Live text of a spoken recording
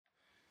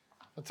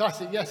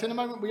Fantastic. Yes, in a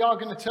moment we are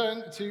going to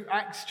turn to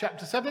Acts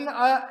chapter 7.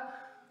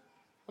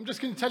 I'm just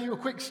going to tell you a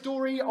quick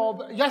story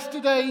of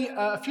yesterday.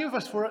 A few of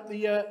us were at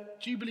the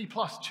Jubilee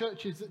Plus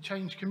Churches That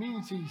Change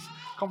Communities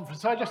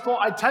conference. So I just thought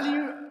I'd tell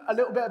you a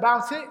little bit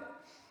about it.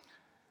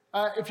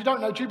 If you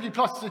don't know, Jubilee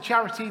Plus is a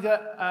charity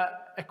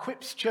that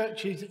equips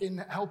churches in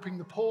helping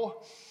the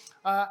poor.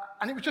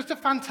 And it was just a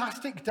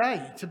fantastic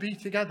day to be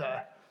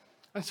together.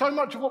 And so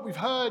much of what we've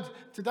heard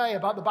today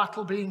about the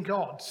battle being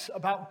God's,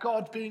 about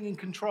God being in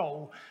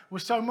control,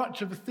 was so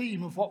much of a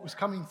theme of what was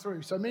coming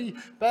through. So me,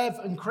 Bev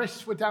and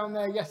Chris were down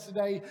there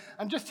yesterday,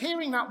 and just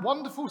hearing that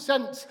wonderful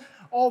sense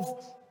of,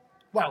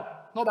 well,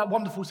 not that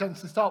wonderful sense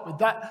to start with,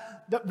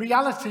 that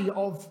reality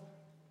of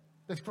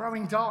there's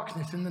growing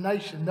darkness in the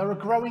nation. There are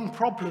growing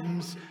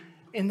problems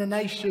in the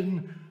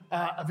nation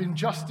of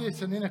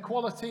injustice and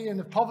inequality and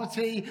of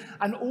poverty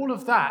and all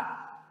of that.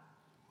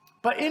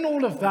 But in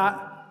all of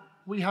that,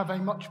 we have a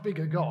much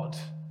bigger God.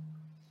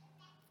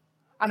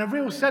 And a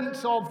real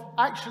sense of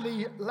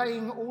actually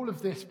laying all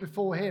of this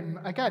before him.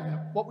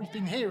 Again, what we've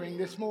been hearing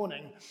this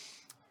morning.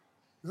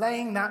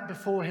 Laying that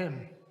before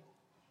him.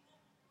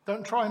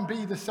 Don't try and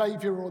be the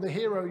saviour or the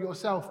hero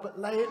yourself, but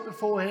lay it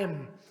before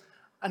him.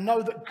 And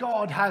know that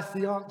God has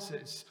the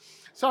answers.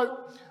 So,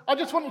 I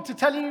just wanted to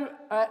tell you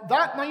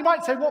that. Now, you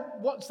might say,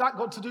 what's that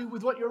got to do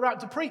with what you're about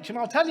to preach? And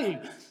I'll tell you,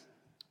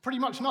 pretty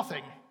much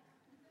nothing.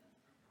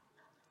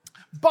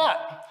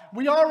 But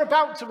we are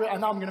about to,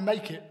 and I'm going to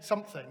make it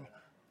something.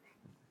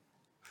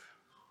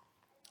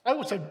 I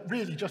also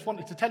really just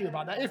wanted to tell you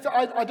about that.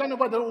 I don't know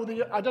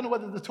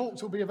whether the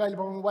talks will be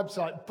available on the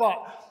website, but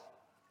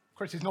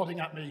Chris is nodding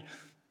at me.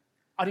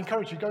 I'd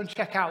encourage you, go and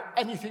check out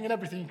anything and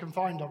everything you can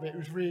find of it. It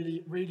was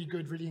really, really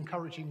good, really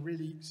encouraging,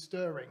 really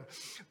stirring.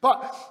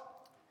 But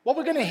what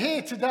we're going to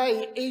hear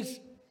today is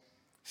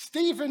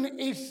Stephen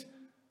is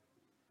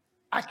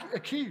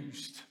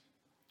accused.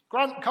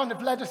 Grant kind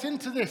of led us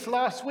into this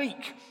last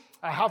week.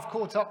 I have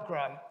caught up,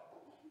 Grant.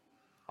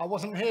 I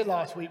wasn't here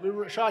last week. We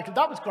were at Shire.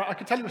 That was great. I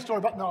could tell you a story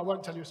about... No, I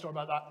won't tell you a story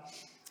about that.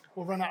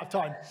 We'll run out of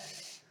time.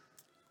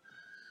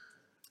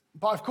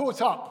 But I've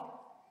caught up.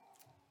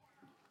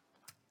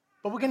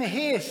 But we're going to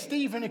hear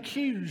Stephen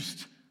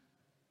accused.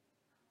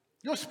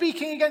 You're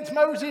speaking against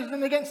Moses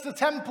and against the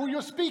temple.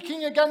 You're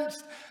speaking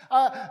against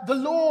the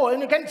law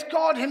and against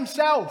God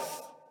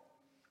himself.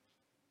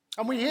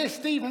 And we hear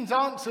Stephen's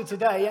answer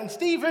today. And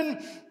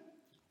Stephen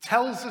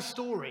tells a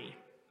story.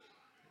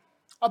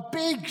 A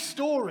big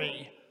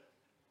story.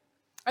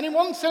 And in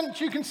one sense,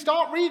 you can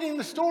start reading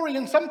the story,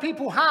 and some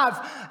people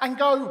have, and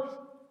go,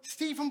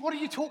 Stephen, what are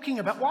you talking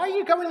about? Why are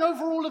you going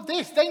over all of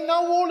this? They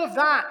know all of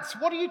that.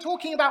 What are you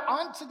talking about?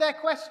 Answer their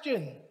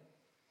question.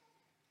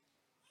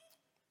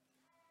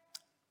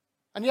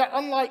 And yet,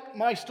 unlike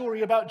my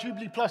story about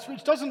Jubilee Plus,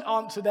 which doesn't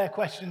answer their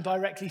question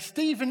directly,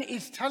 Stephen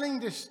is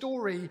telling this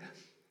story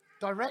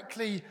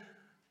directly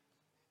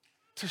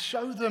to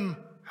show them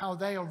how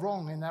they are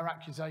wrong in their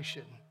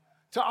accusation,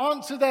 to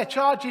answer their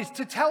charges,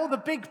 to tell the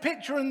big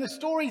picture in the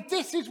story.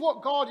 This is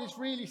what God is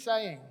really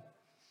saying.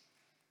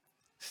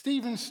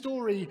 Stephen's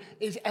story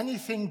is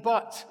anything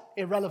but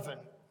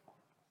irrelevant.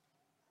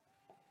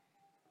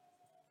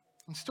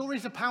 And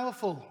stories are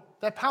powerful.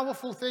 They're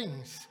powerful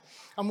things.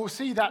 And we'll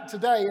see that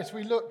today as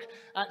we look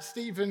at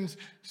Stephen's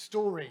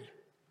story.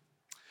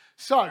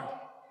 So,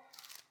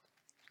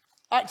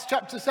 Acts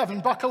chapter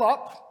 7, buckle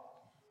up.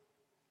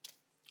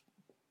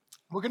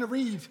 We're going to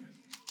read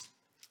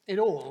it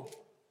all,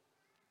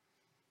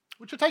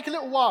 which will take a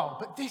little while,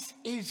 but this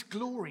is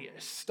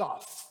glorious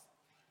stuff.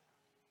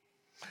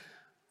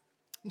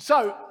 And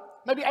so,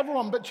 maybe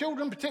everyone, but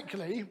children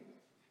particularly,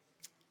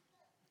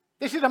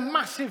 this is a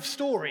massive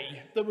story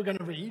that we're going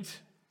to read.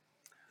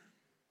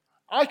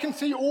 I can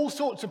see all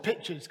sorts of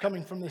pictures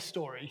coming from this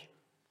story.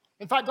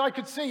 In fact, I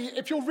could see,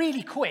 if you're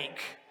really quick,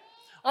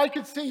 I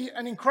could see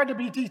an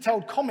incredibly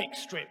detailed comic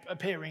strip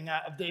appearing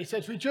out of this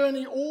as we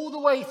journey all the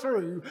way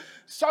through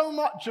so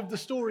much of the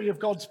story of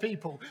God's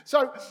people.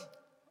 So,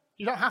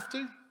 you don't have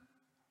to.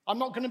 I'm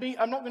not going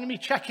to be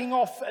checking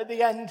off at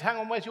the end, hang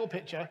on, where's your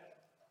picture?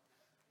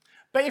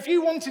 But if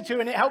you wanted to,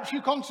 and it helps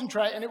you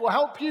concentrate, and it will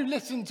help you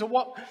listen to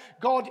what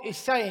God is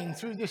saying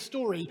through this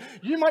story,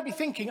 you might be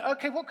thinking,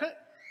 okay,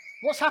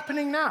 what's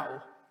happening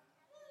now?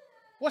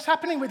 What's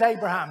happening with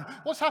Abraham?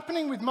 What's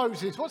happening with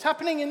Moses? What's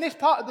happening in this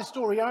part of the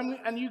story?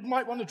 And you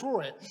might want to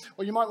draw it,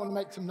 or you might want to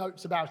make some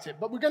notes about it.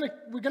 But we're going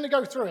to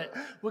go through it.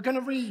 We're going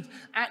to read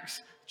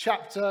Acts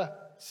chapter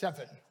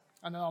 7,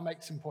 and then I'll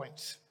make some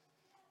points.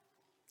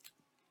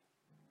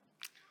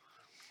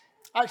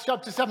 Acts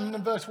chapter 7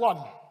 and verse 1.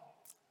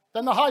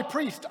 Then the high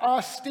priest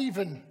asked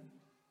Stephen,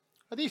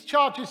 "Are these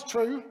charges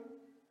true?"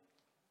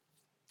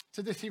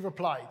 To this he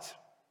replied,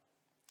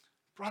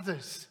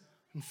 "Brothers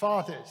and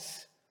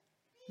fathers,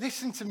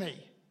 listen to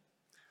me.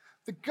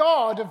 The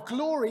God of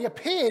glory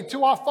appeared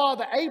to our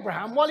father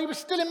Abraham while he was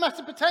still in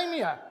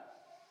Mesopotamia,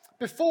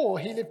 before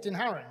he lived in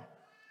Haran.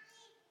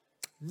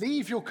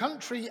 Leave your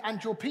country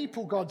and your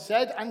people, God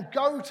said, and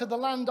go to the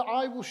land that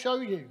I will show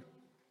you."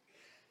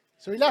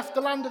 So he left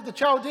the land of the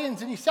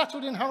Chaldeans and he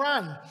settled in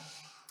Haran.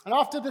 And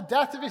after the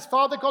death of his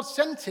father, God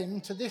sent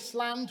him to this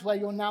land where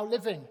you're now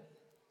living.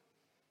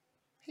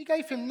 He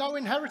gave him no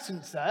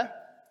inheritance there,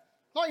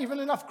 not even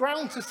enough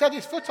ground to set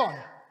his foot on.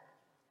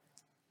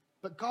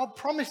 But God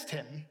promised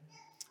him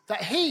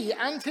that he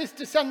and his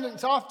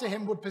descendants after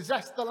him would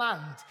possess the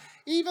land,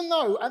 even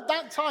though at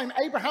that time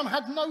Abraham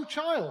had no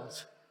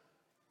child.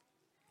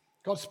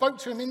 God spoke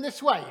to him in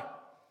this way: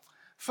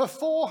 "For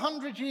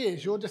 400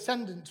 years your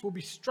descendants will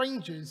be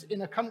strangers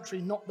in a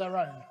country not their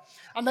own,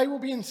 and they will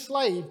be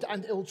enslaved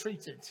and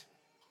ill-treated.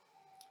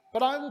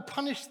 But I will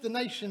punish the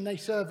nation they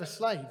serve as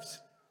slaves."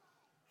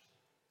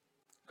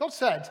 God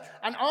said,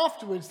 "And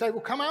afterwards they will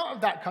come out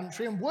of that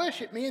country and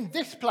worship me in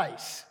this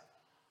place."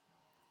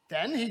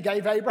 Then he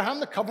gave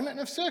Abraham the covenant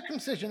of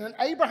circumcision, and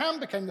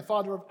Abraham became the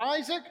father of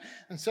Isaac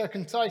and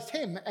circumcised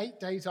him 8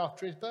 days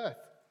after his birth.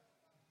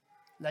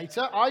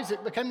 Later,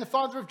 Isaac became the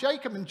father of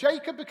Jacob, and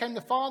Jacob became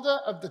the father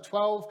of the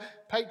 12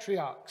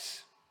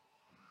 patriarchs.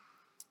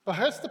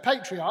 Because the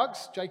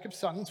patriarchs, Jacob's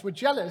sons, were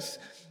jealous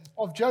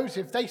of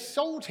Joseph, they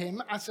sold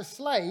him as a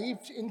slave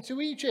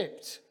into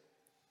Egypt.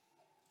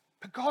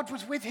 But God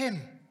was with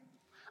him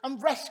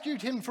and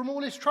rescued him from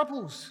all his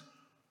troubles.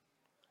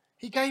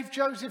 He gave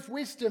Joseph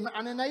wisdom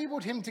and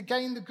enabled him to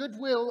gain the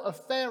goodwill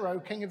of Pharaoh,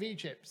 king of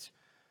Egypt.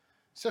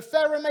 So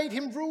Pharaoh made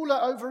him ruler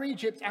over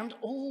Egypt and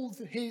all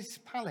his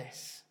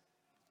palace.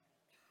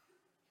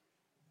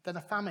 Then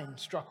a famine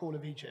struck all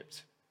of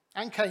Egypt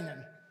and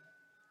Canaan,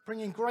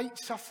 bringing great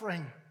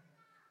suffering,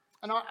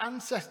 and our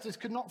ancestors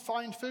could not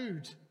find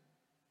food.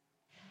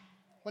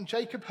 When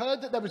Jacob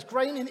heard that there was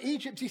grain in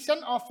Egypt, he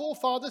sent our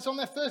forefathers on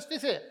their first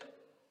visit.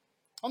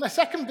 On their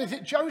second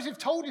visit, Joseph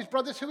told his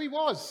brothers who he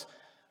was,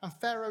 and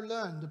Pharaoh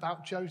learned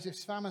about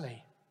Joseph's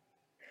family.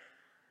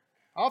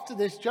 After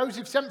this,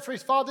 Joseph sent for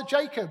his father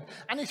Jacob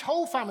and his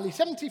whole family,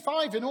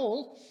 75 in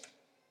all.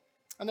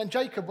 And then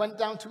Jacob went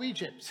down to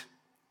Egypt,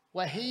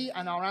 where he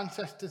and our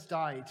ancestors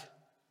died.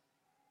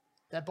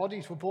 Their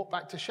bodies were brought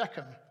back to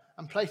Shechem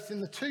and placed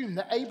in the tomb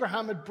that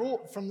Abraham had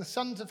brought from the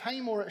sons of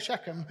Hamor at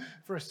Shechem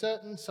for a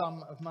certain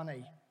sum of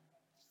money.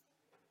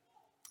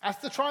 As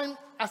the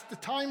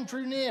time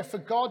drew near for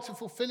God to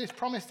fulfill his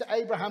promise to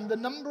Abraham, the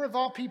number of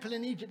our people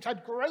in Egypt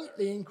had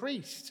greatly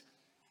increased.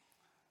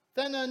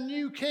 Then a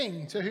new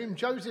king, to whom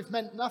Joseph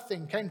meant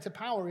nothing, came to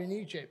power in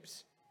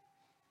Egypt.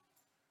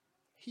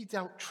 He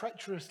dealt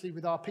treacherously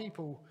with our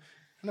people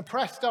and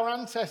oppressed our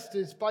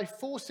ancestors by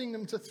forcing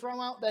them to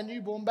throw out their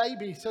newborn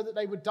babies so that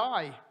they would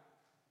die.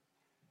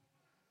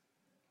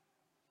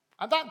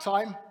 At that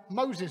time,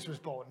 Moses was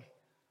born.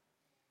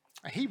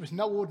 He was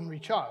no ordinary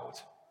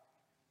child.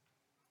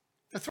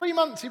 For 3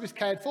 months he was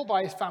cared for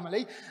by his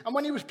family, and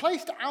when he was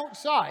placed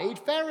outside,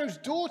 Pharaoh's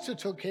daughter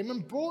took him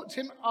and brought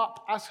him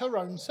up as her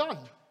own son.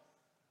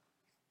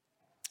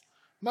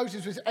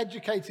 Moses was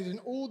educated in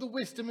all the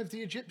wisdom of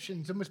the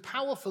Egyptians and was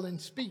powerful in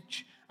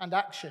speech and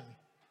action.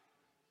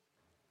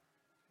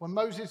 When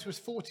Moses was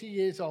 40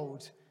 years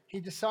old, he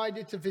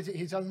decided to visit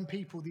his own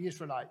people, the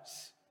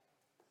Israelites.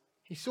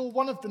 He saw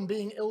one of them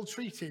being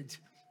ill-treated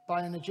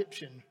by an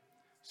Egyptian,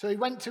 so he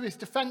went to his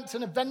defense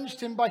and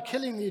avenged him by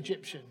killing the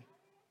Egyptian.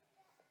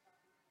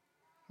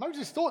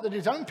 Moses thought that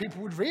his own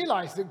people would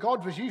realize that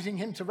God was using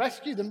him to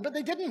rescue them, but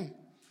they didn't.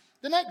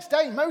 The next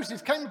day,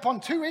 Moses came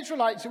upon 2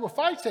 Israelites who were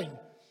fighting.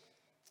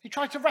 He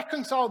tried to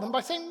reconcile them by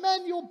saying,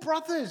 "Men, you're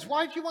brothers.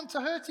 Why do you want to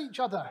hurt each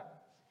other?"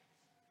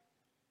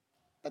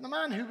 But the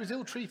man who was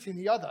ill-treating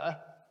the other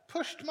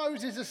pushed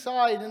Moses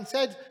aside and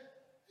said,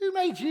 "Who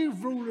made you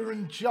ruler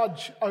and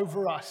judge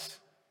over us?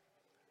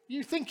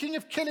 You thinking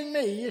of killing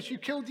me as you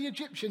killed the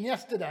Egyptian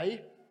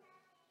yesterday?"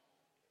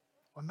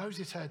 When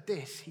Moses heard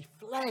this, he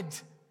fled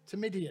to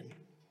Midian,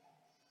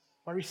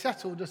 where he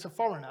settled as a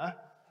foreigner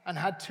and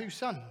had 2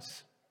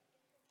 sons.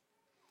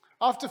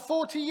 After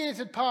 40 years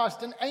had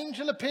passed, an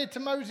angel appeared to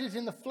Moses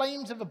in the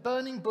flames of a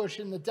burning bush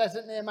in the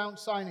desert near Mount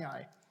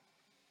Sinai.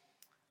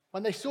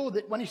 When he saw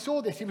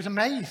this, he was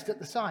amazed at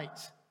the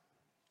sight.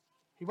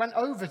 He went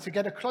over to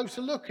get a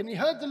closer look, and he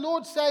heard the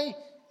Lord say,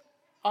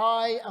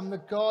 "I am the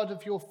God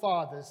of your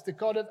fathers, the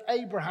God of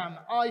Abraham,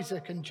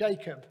 Isaac, and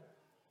Jacob."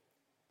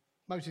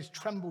 Moses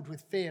trembled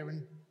with fear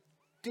and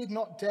did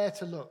not dare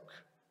to look.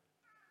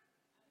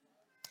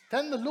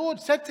 Then the Lord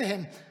said to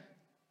him,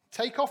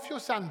 "Take off your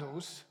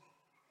sandals,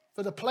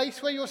 for the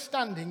place where you're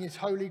standing is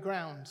holy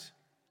ground.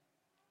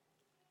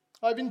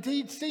 I've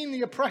indeed seen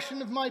the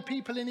oppression of my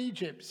people in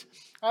Egypt.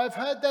 I have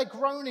heard their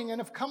groaning and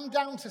have come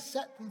down to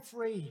set them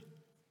free.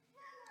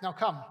 Now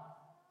come,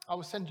 I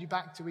will send you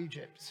back to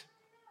Egypt."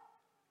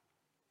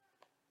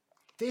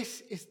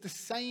 This is the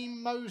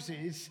same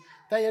Moses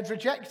they had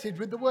rejected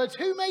with the words,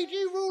 "Who made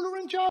you ruler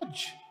and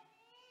judge?"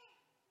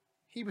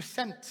 He was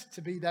sent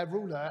to be their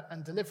ruler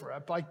and deliverer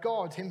by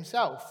God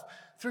himself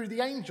through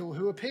the angel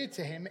who appeared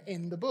to him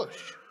in the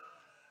bush.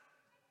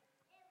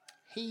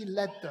 He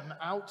led them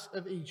out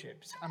of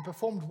Egypt and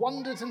performed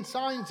wonders and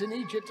signs in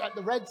Egypt at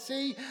the Red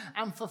Sea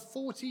and for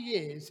 40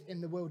 years in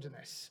the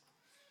wilderness.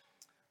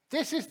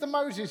 This is the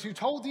Moses who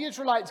told the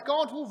Israelites,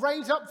 "God will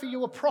raise up for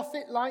you a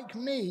prophet like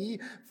me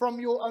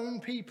from your own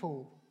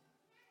people."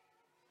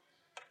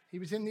 He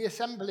was in the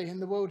assembly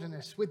in the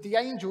wilderness with the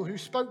angel who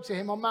spoke to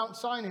him on Mount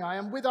Sinai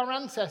and with our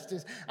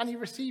ancestors, and he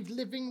received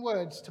living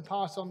words to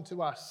pass on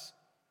to us.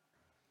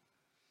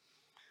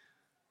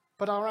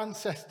 But our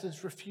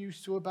ancestors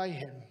refused to obey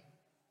him.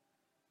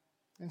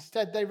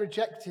 Instead, they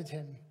rejected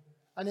him,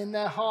 and in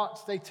their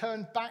hearts they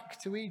turned back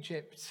to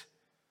Egypt.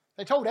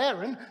 They told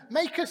Aaron,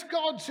 "Make us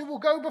gods who will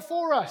go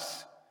before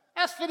us.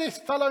 As for this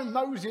fellow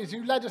Moses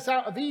who led us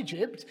out of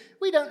Egypt,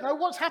 we don't know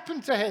what's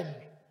happened to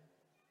him."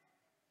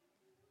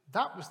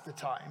 That was the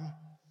time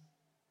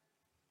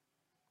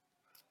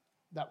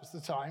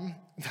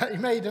that he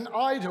made an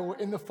idol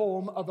in the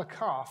form of a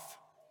calf.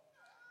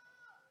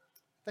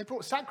 They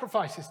brought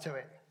sacrifices to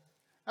it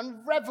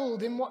and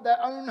reveled in what their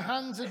own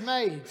hands had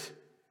made.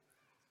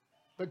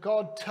 But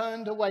God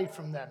turned away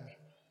from them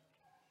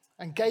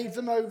and gave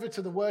them over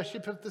to the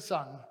worship of the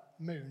sun,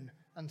 moon,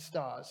 and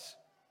stars.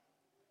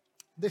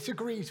 This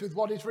agrees with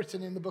what is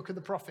written in the book of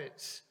the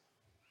prophets.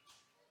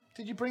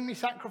 Did you bring me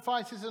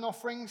sacrifices and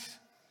offerings?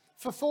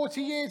 For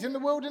 40 years in the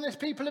wilderness,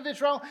 people of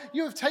Israel,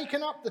 you have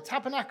taken up the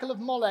tabernacle of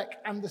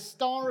Molech and the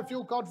star of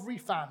your god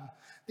Rephan,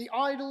 the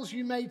idols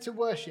you made to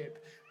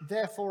worship.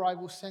 Therefore, I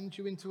will send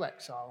you into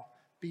exile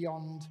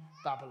beyond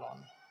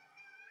Babylon.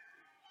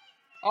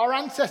 Our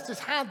ancestors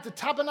had the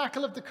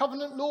tabernacle of the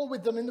covenant law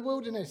with them in the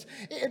wilderness.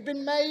 It had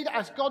been made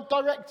as God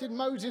directed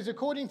Moses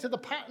according to the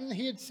pattern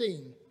he had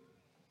seen.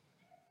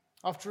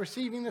 After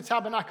receiving the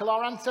tabernacle,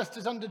 our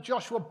ancestors under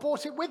Joshua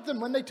brought it with them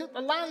when they took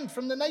the land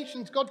from the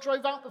nations God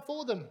drove out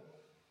before them.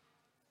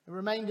 It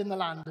remained in the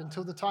land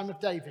until the time of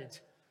David,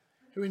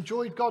 who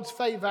enjoyed God's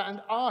favor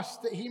and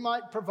asked that he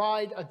might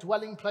provide a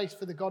dwelling place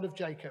for the God of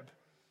Jacob.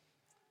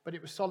 But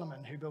it was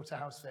Solomon who built a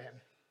house for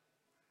him.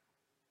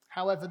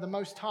 However, the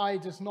Most High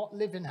does not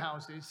live in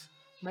houses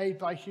made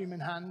by human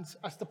hands.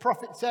 As the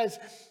prophet says,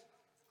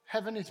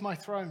 "Heaven is my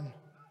throne,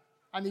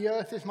 and the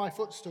earth is my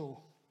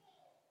footstool.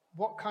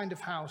 What kind of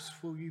house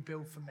will you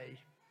build for me,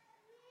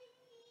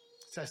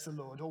 says the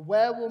Lord? Or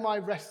where will my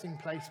resting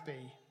place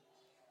be?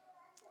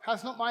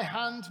 Has not my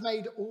hand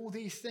made all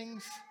these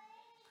things?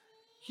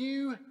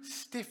 You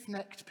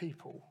stiff-necked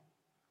people,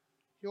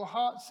 your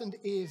hearts and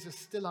ears are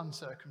still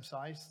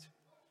uncircumcised.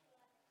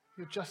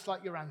 You're just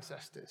like your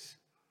ancestors.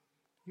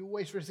 You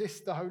always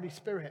resist the Holy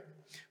Spirit.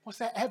 Was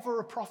there ever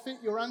a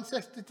prophet your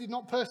ancestors did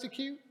not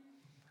persecute?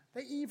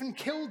 They even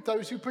killed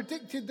those who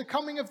predicted the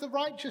coming of the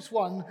righteous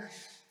one.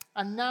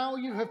 And now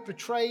you have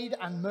betrayed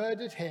and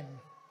murdered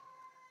him,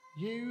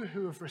 you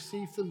who have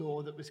received the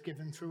law that was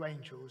given through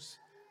angels,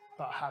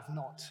 but have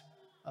not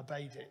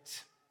obeyed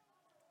it."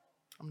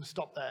 I'm going to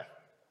stop there.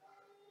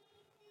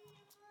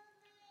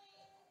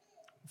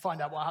 Find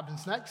out what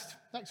happens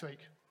next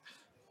week.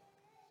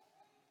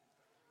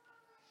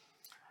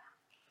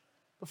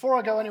 Before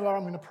I go anywhere,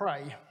 I'm going to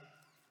pray.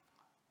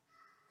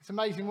 It's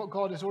amazing what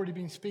God has already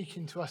been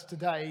speaking to us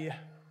today.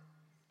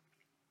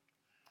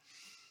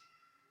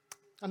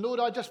 And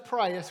Lord, I just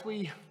pray as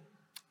we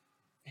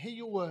hear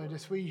your word,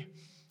 as we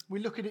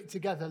look at it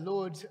together,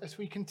 Lord, as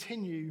we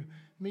continue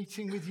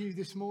meeting with you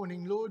this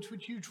morning, Lord,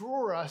 would you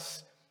draw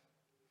us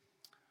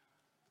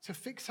to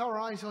fix our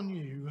eyes on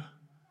you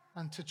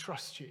and to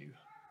trust you.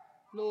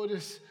 Lord,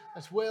 as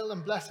Will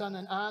and Blessan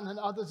and Anne and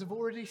others have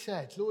already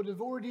said, Lord,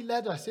 have already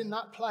led us in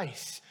that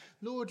place.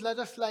 Lord, let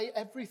us lay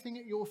everything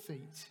at your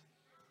feet.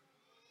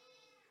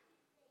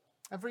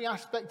 Every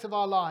aspect of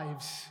our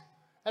lives,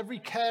 every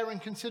care and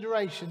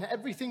consideration,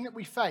 everything that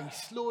we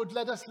face, Lord,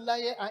 let us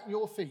lay it at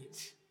your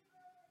feet,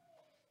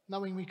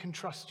 knowing we can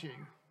trust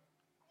you.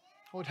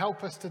 Lord,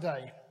 help us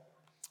today.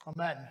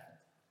 Amen.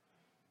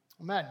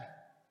 Amen.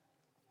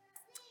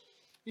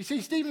 You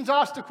see, Stephen's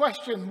asked a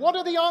question. What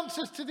are the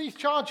answers to these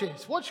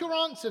charges? What's your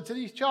answer to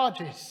these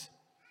charges?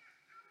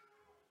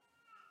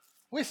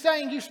 We're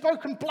saying you've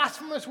spoken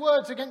blasphemous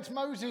words against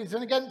Moses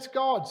and against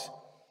God.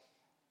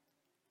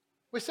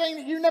 We're saying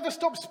that you never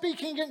stopped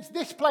speaking against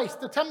this place,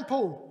 the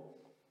temple,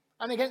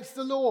 and against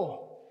the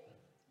law.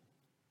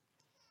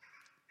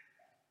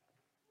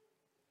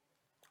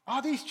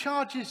 Are these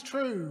charges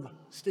true,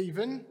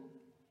 Stephen?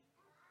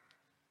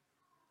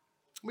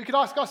 We could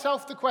ask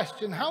ourselves the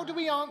question, how do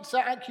we answer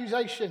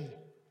accusation?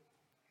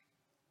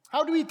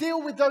 How do we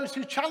deal with those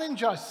who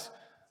challenge us,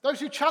 those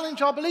who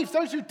challenge our beliefs,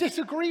 those who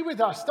disagree with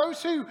us,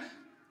 those who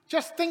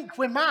just think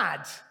we're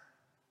mad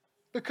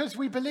because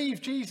we believe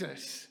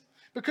Jesus,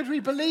 because we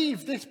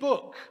believe this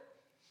book,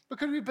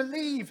 because we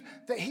believe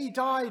that he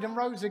died and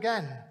rose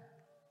again?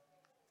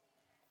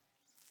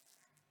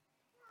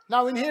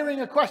 Now, in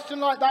hearing a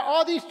question like that,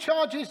 are these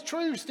charges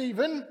true,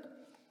 Stephen?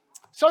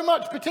 So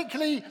much,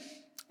 particularly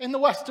in the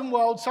Western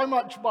world, so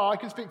much, well, I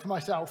can speak for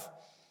myself.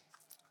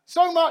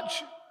 So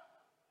much,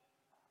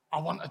 I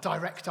want a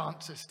direct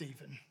answer,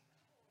 Stephen.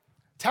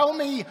 Tell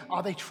me,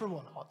 are they true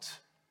or not?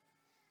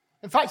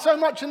 In fact, so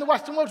much in the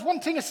Western world is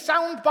wanting a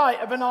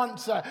soundbite of an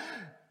answer.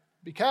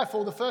 Be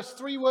careful, the first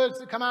 3 words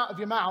that come out of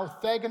your mouth,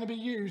 they're going to be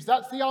used.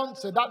 That's the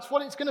answer. That's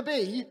what it's going to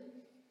be.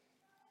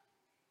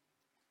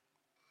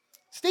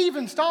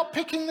 Stephen, start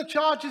picking the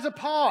charges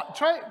apart.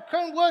 Try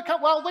and work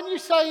out, well, when you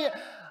say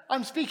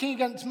I'm speaking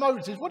against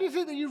Moses, what is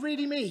it that you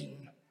really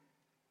mean?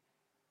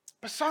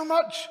 But so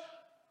much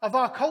of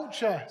our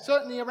culture,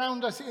 certainly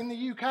around us in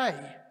the UK,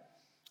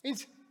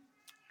 is,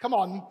 come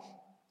on,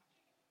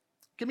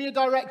 give me a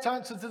direct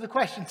answer to the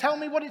question. Tell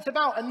me what it's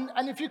about.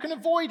 And if you can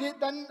avoid it,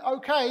 then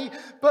okay.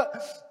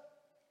 But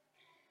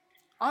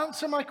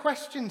answer my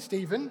question,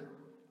 Stephen.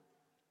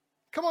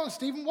 Come on,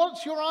 Stephen,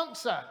 what's your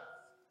answer?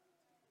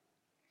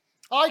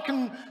 I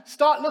can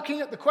start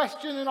looking at the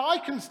question and I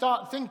can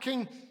start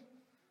thinking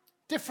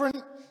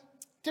different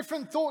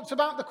thoughts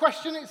about the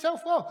question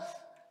itself. Well,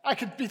 I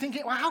could be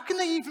thinking, well, how can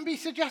they even be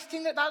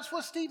suggesting that that's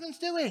what Stephen's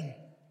doing?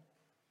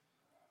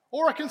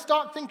 Or I can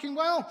start thinking,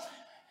 well,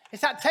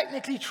 is that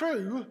technically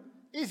true?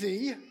 Is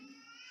he?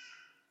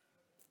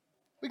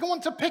 We can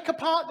want to pick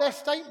apart their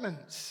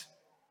statements.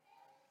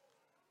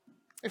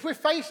 If we're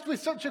faced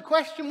with such a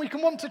question, we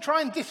can want to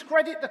try and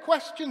discredit the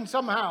question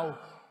somehow.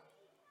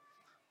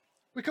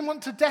 We can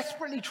want to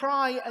desperately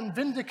try and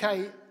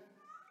vindicate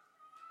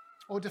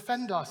or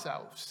defend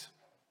ourselves.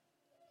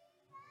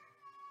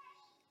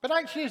 But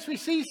actually, as we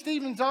see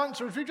Stephen's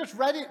answer, as we just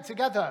read it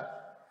together,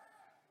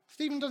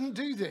 Stephen doesn't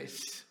do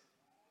this.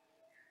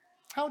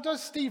 How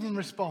does Stephen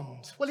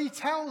respond? Well, he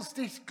tells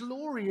this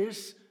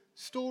glorious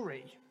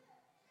story.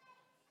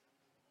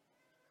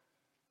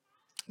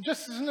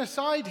 Just as an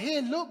aside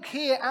here, look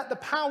here at the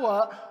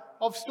power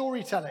of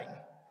storytelling.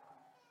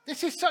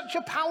 This is such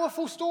a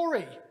powerful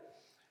story.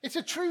 It's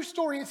a true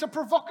story. It's a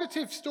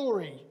provocative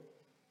story.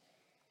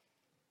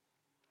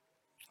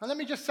 And let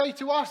me just say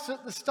to us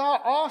at the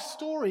start, our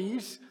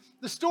stories,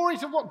 the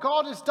stories of what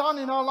God has done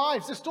in our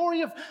lives, the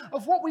story of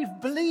what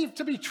we've believed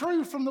to be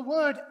true from the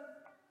Word,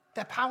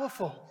 they're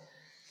powerful.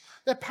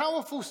 They're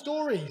powerful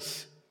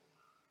stories.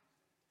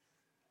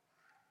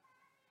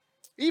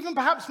 Even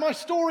perhaps my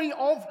story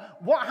of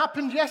what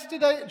happened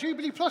yesterday at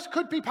Jubilee Plus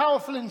could be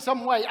powerful in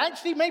some way.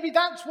 Actually, maybe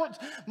that's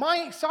what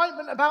my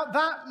excitement about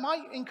that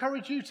might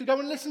encourage you to go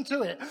and listen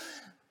to it.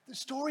 The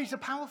stories are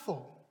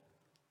powerful.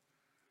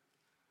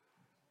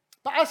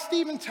 But as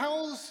Stephen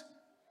tells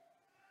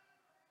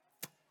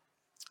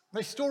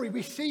this story,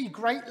 we see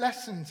great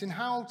lessons in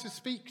how to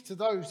speak to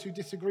those who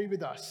disagree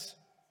with us.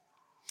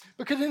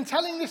 Because in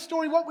telling this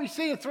story, what we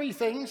see are three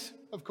things,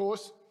 of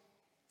course.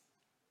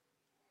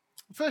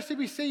 Firstly,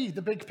 we see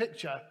the big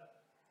picture.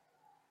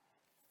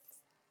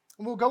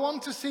 And we'll go on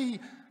to see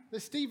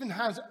that Stephen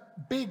has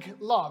big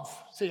love.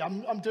 See,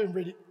 I'm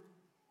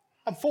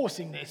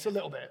forcing this a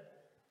little bit.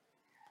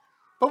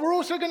 But we're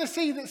also going to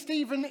see that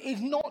Stephen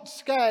is not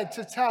scared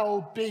to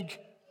tell big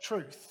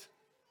truth.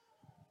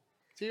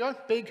 See, you go?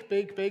 Big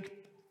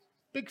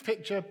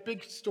picture,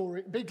 big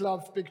story, big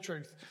love, big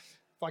truth.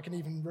 If I can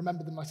even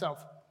remember them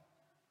myself.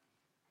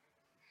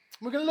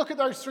 We're going to look at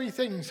those three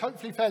things,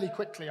 hopefully fairly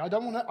quickly. I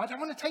don't want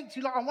to take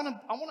too long.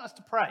 I want us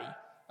to pray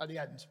at the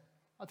end.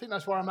 I think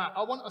that's where I'm at.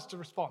 I want us to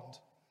respond.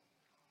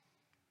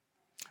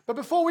 But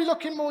before we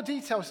look in more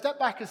detail, step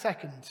back a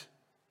second.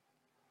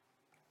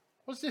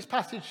 What does this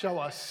passage show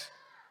us?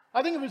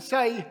 I think it would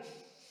say,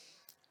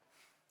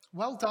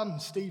 well done,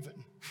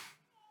 Stephen.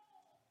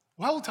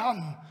 Well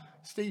done,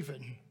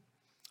 Stephen.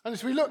 And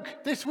as we look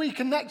this week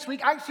and next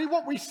week, actually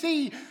what we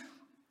see,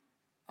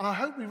 and I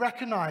hope we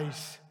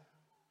recognize,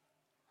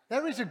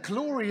 there is a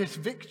glorious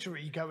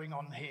victory going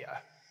on here.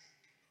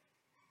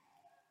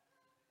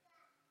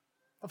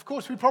 Of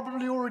course, we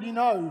probably already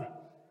know,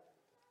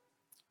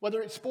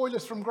 whether it's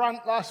spoilers from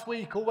Grant last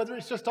week or whether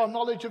it's just our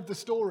knowledge of the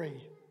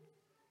story.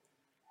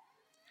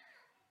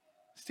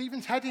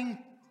 Stephen's heading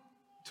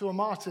to a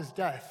martyr's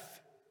death.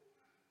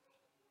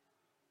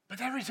 But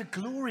there is a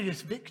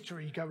glorious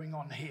victory going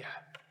on here.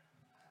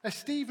 As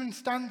Stephen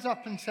stands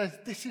up and says,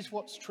 this is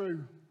what's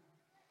true.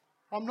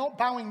 I'm not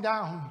bowing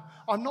down.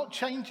 I'm not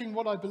changing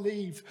what I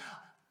believe.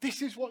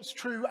 This is what's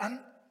true, and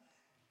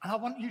I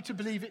want you to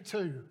believe it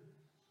too.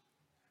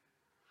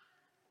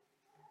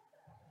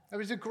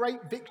 There is a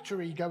great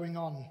victory going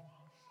on.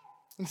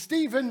 And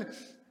Stephen,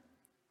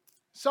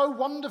 so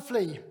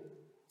wonderfully,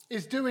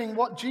 is doing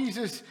what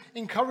Jesus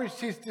encouraged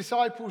his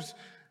disciples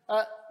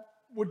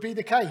would be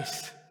the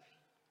case.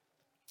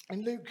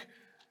 In Luke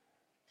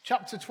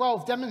chapter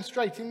 12,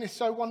 demonstrating this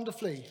so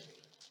wonderfully.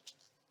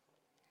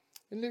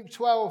 In Luke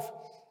 12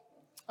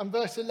 and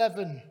verse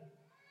 11,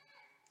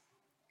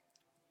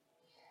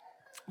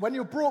 when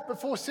you're brought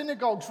before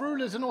synagogues,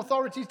 rulers and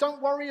authorities,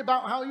 don't worry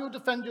about how you'll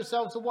defend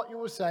yourselves or what you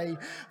will say,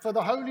 for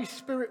the Holy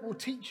Spirit will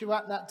teach you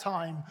at that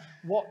time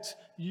what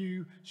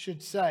you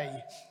should say.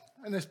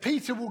 And as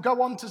Peter will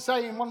go on to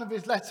say in one of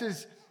his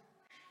letters,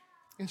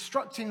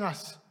 instructing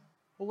us,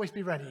 always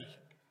be ready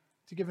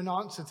to give an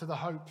answer to the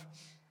hope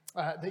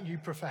that you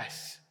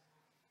profess.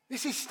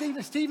 This is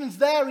Stephen. Stephen's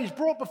there. He's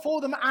brought before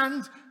them,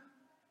 and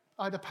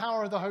by the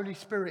power of the Holy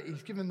Spirit,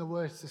 he's given the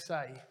words to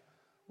say.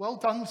 Well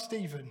done,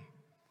 Stephen.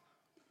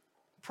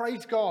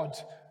 Praise God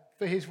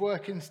for his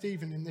work in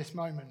Stephen in this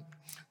moment.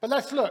 But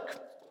let's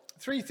look.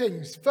 Three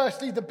things.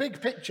 Firstly, the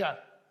big picture.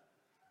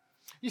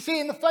 You see,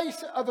 in the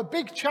face of a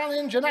big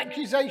challenge, an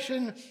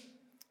accusation,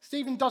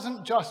 Stephen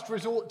doesn't just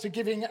resort to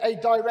giving a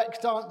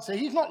direct answer.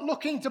 He's not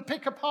looking to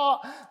pick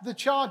apart the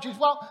charges.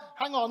 Well,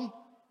 hang on.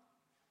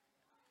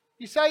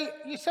 You say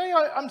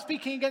I'm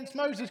speaking against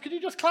Moses. Could you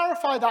just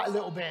clarify that a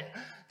little bit?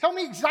 Tell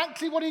me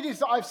exactly what it is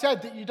that I've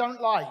said that you don't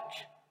like.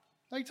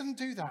 No, he doesn't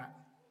do that.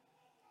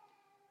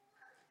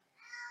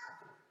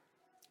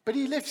 But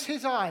he lifts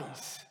his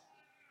eyes,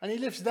 and he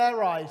lifts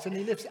their eyes, and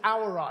he lifts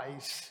our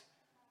eyes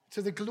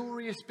to the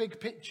glorious big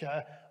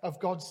picture of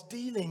God's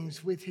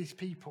dealings with his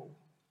people.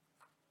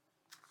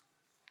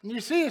 And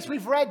you see, as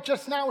we've read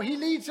just now, he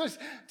leads us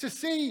to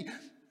see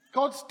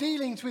God's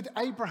dealings with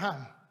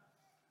Abraham,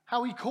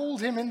 how he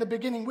called him in the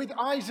beginning, with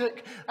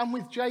Isaac and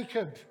with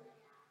Jacob,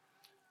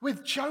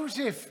 with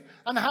Joseph,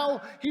 and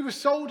how he was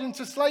sold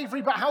into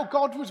slavery, but how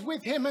God was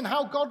with him and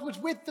how God was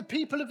with the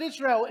people of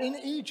Israel in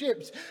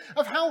Egypt,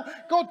 of how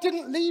God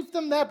didn't leave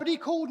them there, but he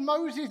called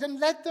Moses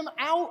and led them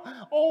out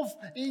of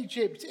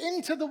Egypt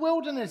into the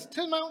wilderness,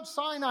 to Mount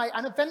Sinai,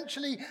 and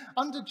eventually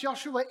under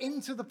Joshua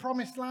into the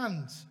promised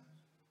land,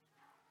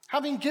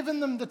 having given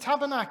them the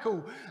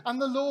tabernacle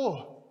and the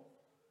law.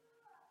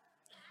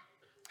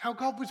 How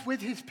God was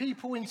with his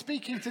people in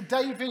speaking to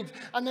David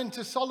and then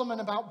to Solomon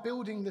about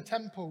building the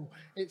temple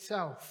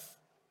itself.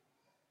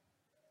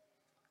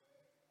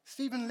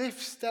 Stephen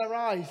lifts their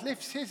eyes,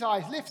 lifts his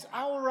eyes, lifts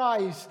our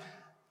eyes.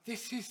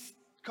 This is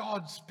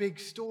God's big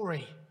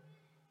story.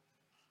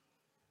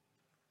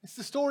 It's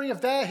the story of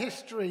their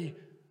history,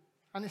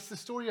 and it's the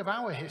story of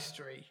our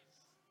history.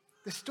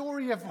 The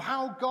story of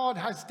how God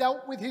has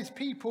dealt with his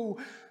people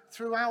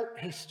throughout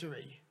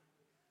history.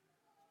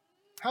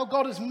 How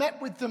God has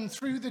met with them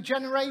through the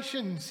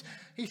generations.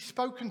 He's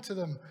spoken to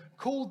them,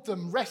 called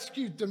them,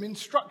 rescued them,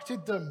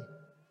 instructed them.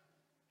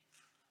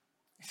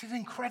 It's an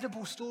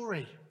incredible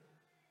story.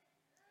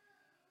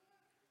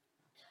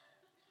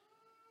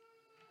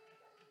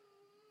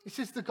 This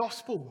is the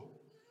gospel.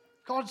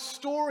 God's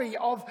story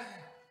of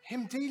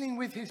him dealing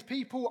with his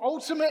people,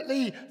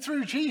 ultimately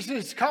through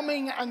Jesus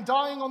coming and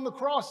dying on the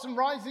cross and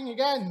rising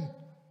again.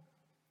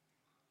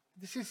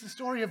 This is the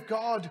story of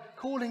God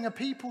calling a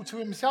people to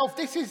himself.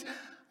 This is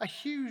a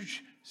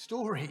huge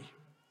story,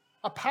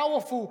 a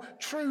powerful,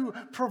 true,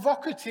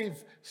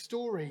 provocative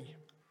story.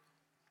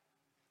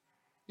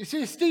 You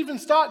see, as Stephen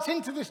starts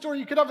into this story,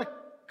 you could have a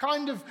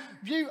kind of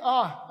view,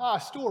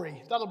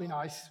 story, that'll be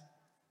nice.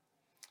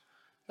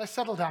 Let's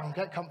settle down,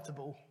 get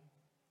comfortable.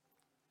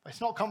 But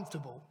it's not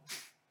comfortable.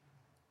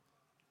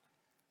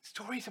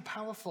 Stories are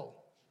powerful.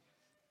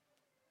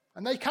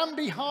 And they can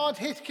be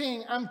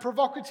hard-hitting and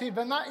provocative,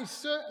 and that is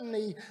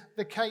certainly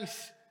the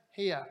case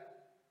here.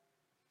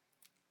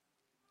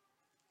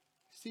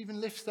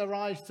 Stephen lifts their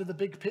eyes to the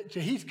big picture.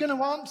 He's going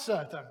to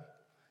answer them.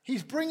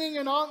 He's bringing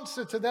an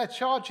answer to their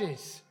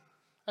charges,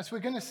 as we're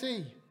going to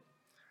see.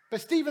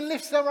 But Stephen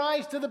lifts their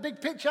eyes to the big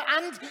picture,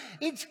 and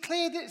it's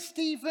clear that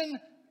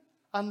Stephen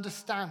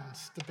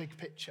understands the big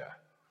picture.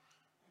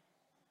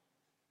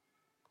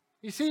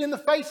 You see, in the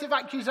face of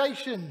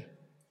accusation,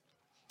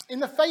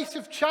 in the face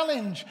of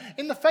challenge,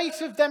 in the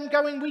face of them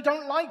going, we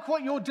don't like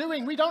what you're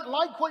doing, we don't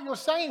like what you're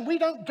saying, we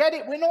don't get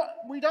it,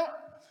 we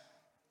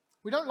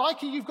don't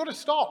like it, you've got to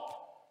stop.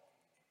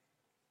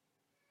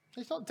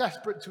 He's not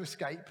desperate to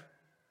escape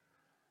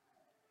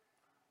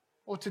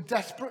or to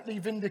desperately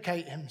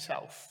vindicate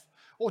himself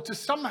or to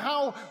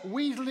somehow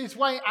weasel his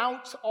way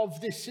out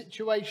of this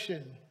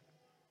situation.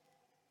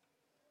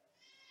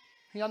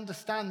 He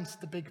understands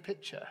the big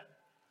picture.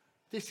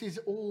 This is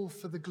all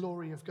for the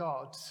glory of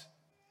God.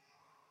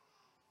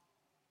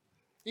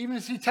 Even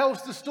as he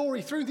tells the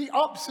story through the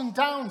ups and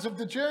downs of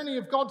the journey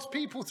of God's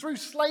people, through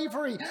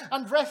slavery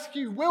and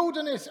rescue,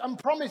 wilderness and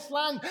promised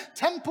land,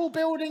 temple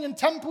building and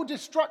temple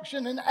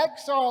destruction, and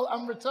exile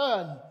and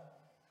return.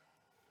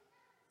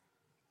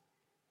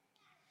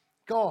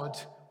 God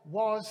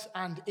was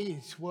and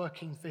is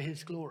working for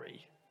his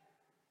glory.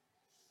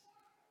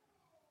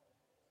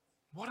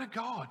 What a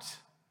God.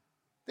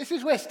 This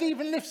is where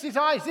Stephen lifts his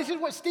eyes. This is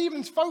what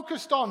Stephen's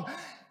focused on.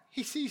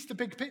 He sees the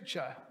big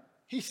picture.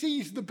 He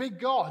sees the big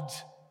God.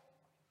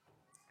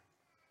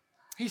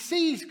 He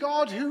sees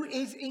God who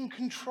is in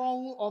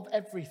control of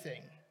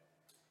everything.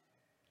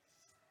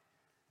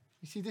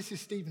 You see, this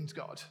is Stephen's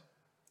God.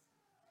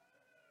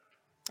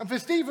 And for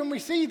Stephen, we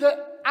see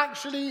that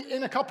actually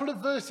in a couple of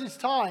verses'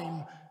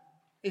 time,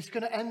 it's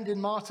going to end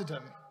in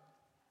martyrdom.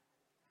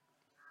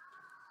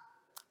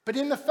 But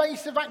in the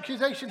face of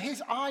accusation,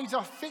 his eyes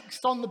are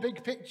fixed on the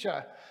big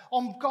picture,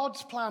 on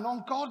God's plan,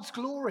 on God's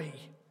glory.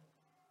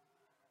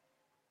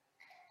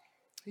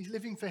 He's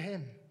living for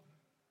him,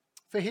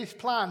 for his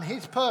plan,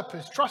 his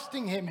purpose,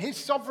 trusting him, his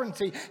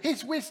sovereignty,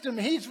 his wisdom,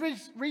 his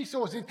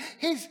resources,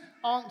 his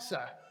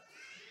answer.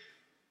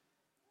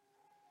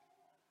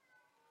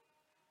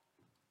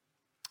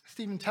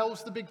 Stephen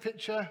tells the big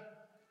picture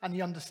and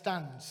he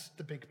understands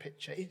the big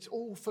picture. It's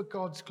all for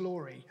God's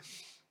glory.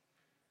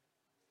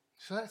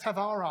 So let's have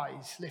our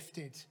eyes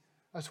lifted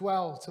as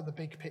well to the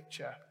big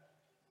picture.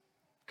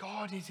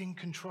 God is in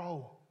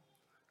control.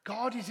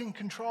 God is in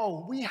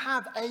control. We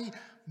have a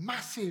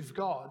massive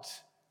God.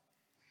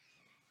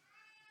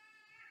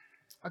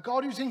 A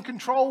God who's in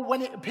control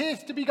when it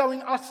appears to be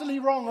going utterly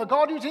wrong. A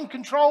God who's in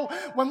control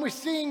when we're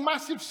seeing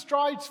massive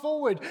strides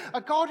forward.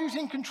 A God who's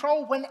in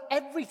control when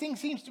everything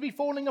seems to be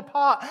falling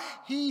apart.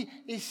 He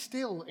is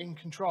still in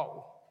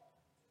control.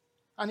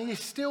 And he is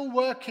still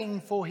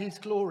working for his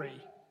glory.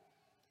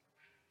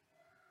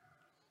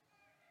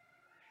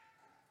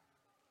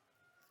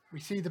 We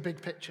see the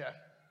big picture.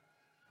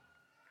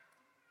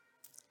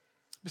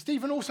 But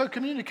Stephen also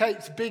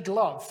communicates big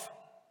love.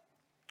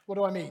 What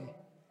do I mean?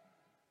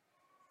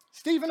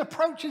 Stephen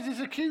approaches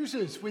his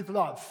accusers with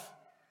love.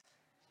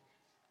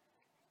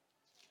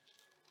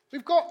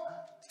 We've got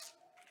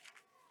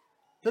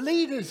the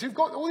leaders who've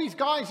got all these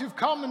guys who've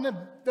come and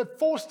they've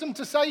forced them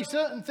to say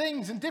certain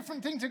things and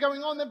different things are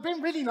going on. They've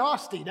been really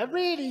nasty. They're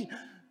really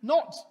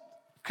not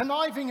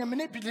conniving and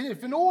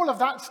manipulative and all of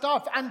that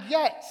stuff. And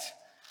yet,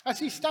 as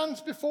he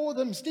stands before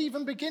them,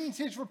 Stephen begins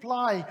his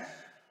reply,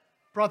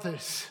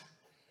 brothers,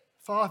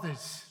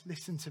 fathers,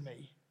 listen to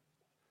me.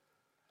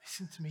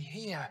 Listen to me,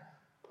 hear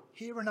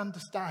and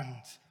understand.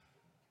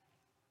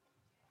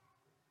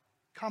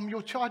 Come,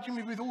 you're charging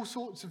me with all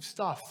sorts of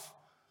stuff.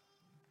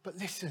 But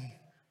listen,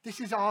 this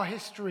is our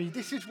history.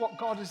 This is what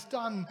God has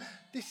done.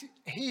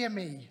 Hear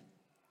me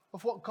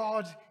of what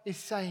God is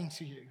saying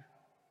to you.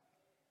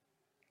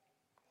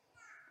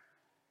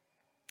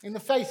 In the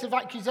face of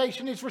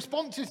accusation, his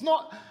response is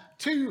not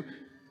to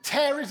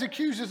tear his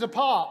accusers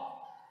apart,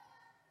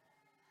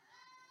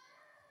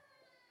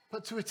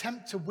 but to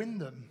attempt to win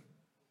them.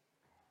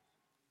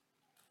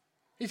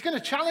 He's going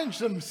to challenge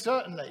them,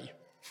 certainly.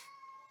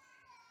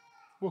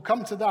 We'll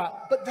come to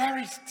that. But there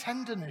is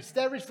tenderness,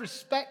 there is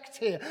respect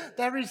here,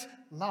 there is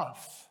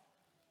love.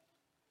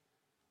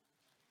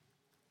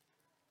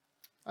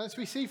 As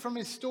we see from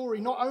his story,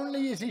 not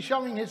only is he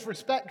showing his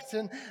respect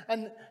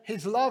and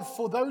his love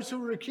for those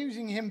who are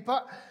accusing him,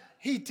 but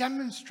he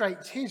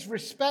demonstrates his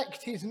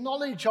respect, his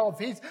knowledge of,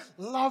 his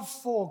love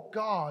for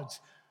God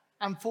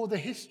and for the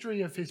history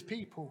of his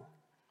people,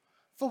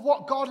 for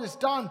what God has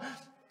done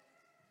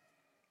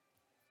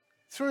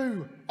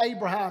through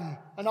Abraham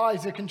and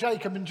Isaac and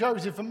Jacob and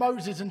Joseph and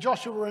Moses and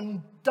Joshua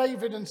and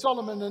David and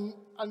Solomon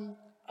and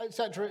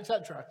etc.,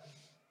 etc.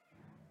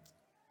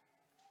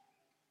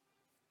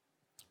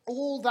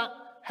 All that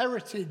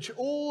heritage,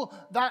 all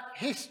that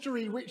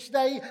history which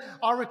they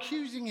are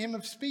accusing him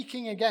of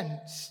speaking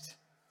against.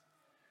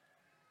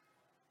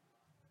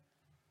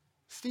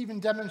 Stephen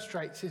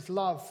demonstrates his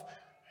love,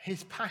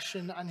 his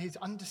passion, and his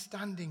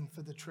understanding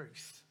for the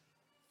truth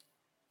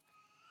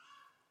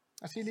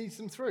as he leads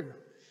them through.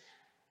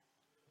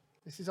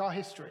 This is our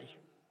history.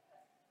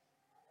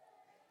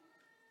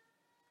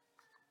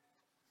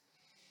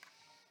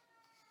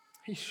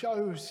 He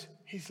shows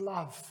his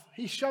love.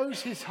 He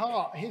shows his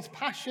heart. His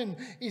passion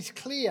is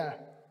clear.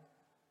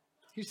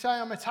 You say,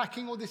 I'm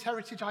attacking all this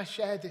heritage. I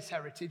share this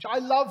heritage. I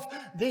love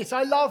this.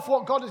 I love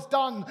what God has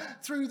done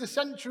through the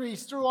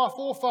centuries, through our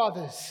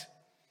forefathers.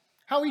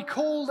 How he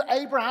called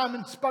Abraham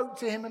and spoke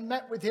to him and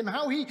met with him.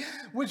 How he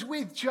was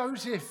with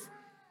Joseph,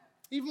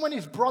 even when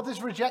his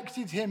brothers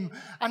rejected him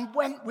and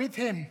went with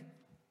him.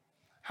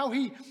 How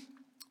he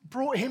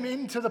brought him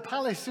into the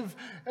palace of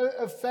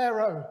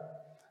Pharaoh.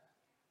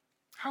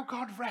 How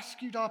God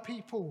rescued our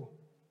people.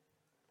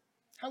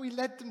 How he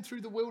led them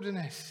through the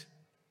wilderness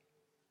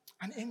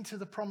and into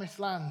the promised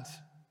land.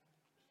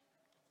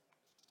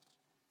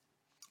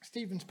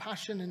 Stephen's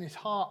passion in his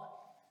heart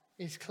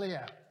is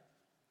clear.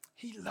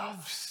 He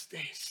loves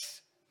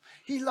this.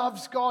 He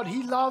loves God.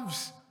 He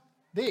loves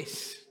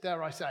this,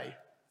 dare I say.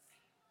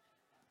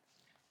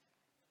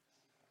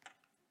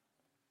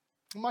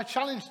 My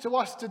challenge to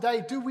us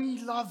today, do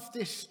we love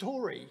this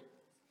story?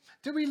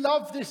 Do we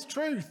love this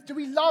truth? Do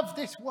we love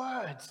this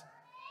word?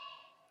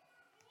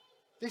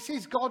 This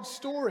is God's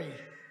story.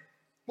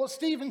 What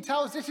Stephen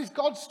tells, this is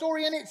God's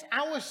story, and it's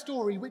our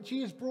story which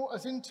he has brought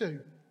us into.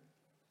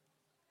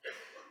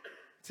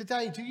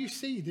 Today, do you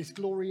see this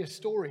glorious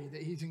story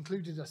that he's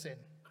included us in?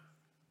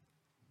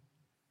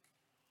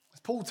 As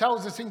Paul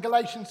tells us in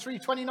Galatians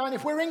 3:29,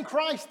 if we're in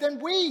Christ, then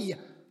we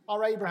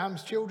are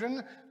Abraham's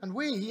children, and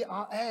we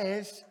are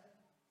heirs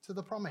to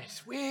the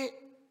promise. We're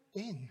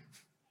in.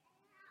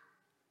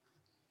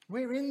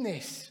 We're in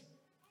this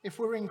if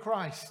we're in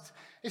Christ.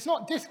 It's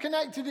not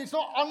disconnected. It's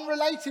not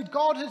unrelated.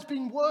 God has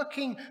been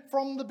working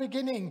from the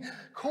beginning,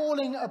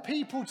 calling a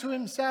people to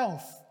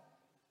himself.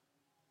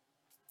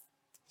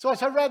 So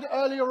as I read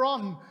earlier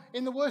on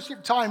in the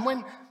worship time,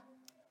 when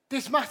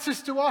this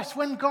matters to us,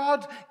 when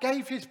God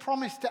gave his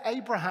promise to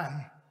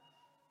Abraham,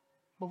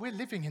 well, we're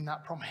living in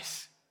that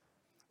promise.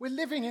 We're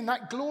living in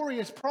that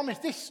glorious promise.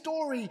 This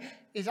story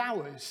is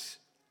ours.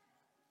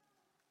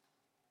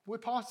 We're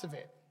part of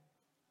it.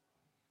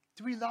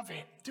 Do we love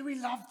it? Do we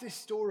love this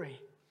story?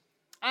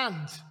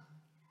 And,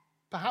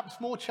 perhaps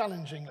more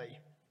challengingly,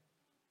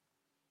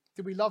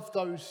 do we love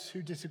those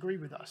who disagree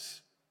with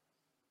us?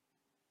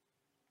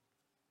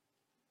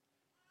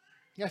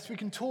 Yes, we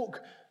can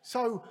talk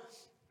so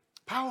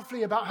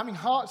powerfully about having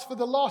hearts for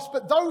the lost,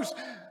 but those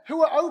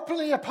who are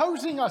openly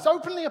opposing us,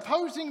 openly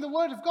opposing the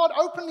word of God,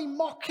 openly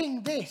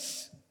mocking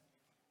this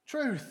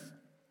truth,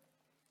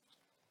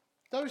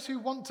 those who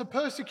want to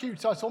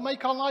persecute us or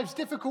make our lives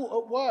difficult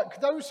at work,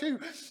 those who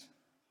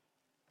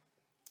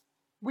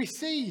we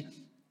see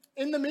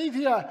in the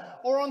media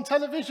or on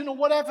television or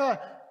whatever,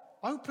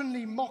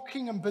 openly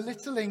mocking and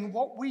belittling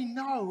what we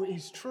know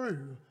is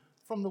true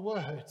from the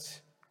Word.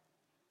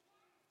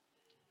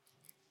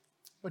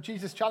 But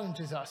Jesus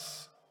challenges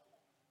us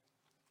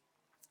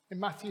in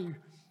Matthew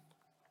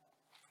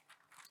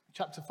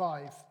chapter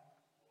 5.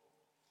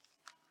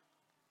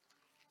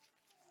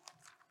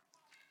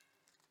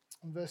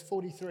 And verse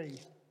 43.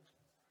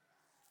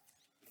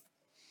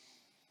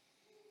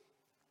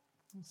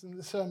 It's in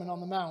the Sermon on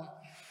the Mount.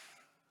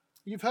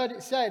 You've heard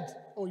it said,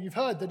 or you've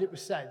heard that it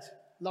was said,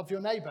 love your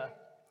neighbor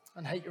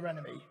and hate your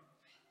enemy.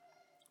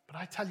 But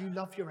I tell you,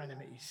 love your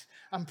enemies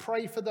and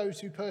pray for those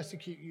who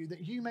persecute you,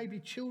 that you may be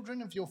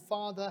children of your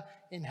Father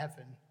in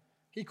heaven.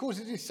 He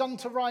causes his sun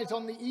to rise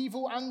on the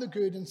evil and the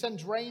good and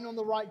sends rain on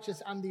the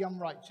righteous and the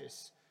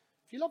unrighteous.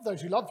 If you love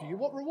those who love you,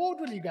 what reward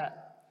will you get?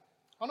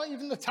 Are not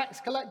even the tax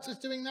collectors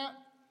doing that?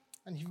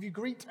 And if you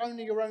greet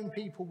only your own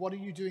people, what are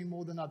you doing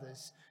more than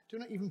others? Do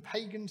not even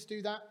pagans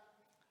do that?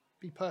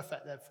 Be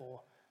perfect,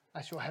 therefore,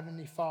 as your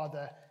heavenly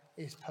Father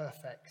is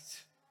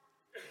perfect.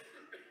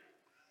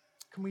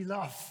 Can we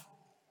love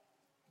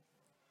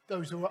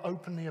those who are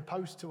openly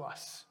opposed to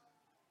us?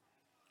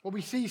 Well,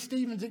 we see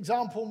Stephen's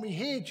example and we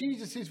hear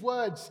Jesus'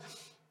 words.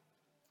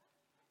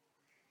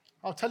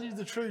 I'll tell you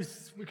the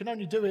truth, we can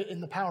only do it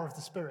in the power of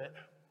the Spirit.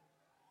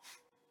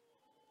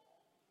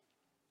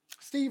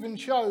 Stephen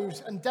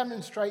shows and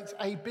demonstrates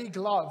a big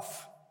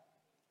love.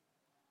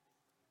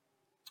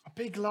 A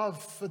big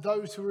love for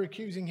those who are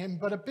accusing him,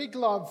 but a big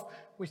love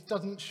which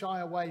doesn't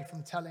shy away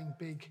from telling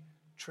big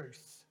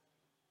truth.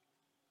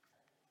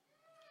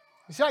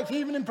 In fact,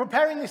 even in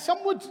preparing this,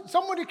 some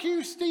would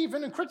accuse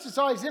Stephen and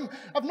criticize him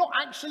of not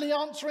actually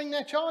answering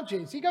their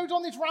charges. He goes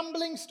on this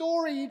rambling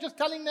story, just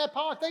telling their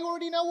part. They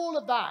already know all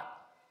of that.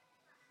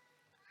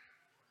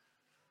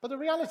 But the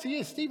reality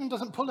is, Stephen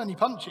doesn't pull any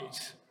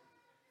punches.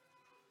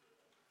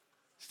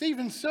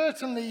 Stephen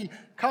certainly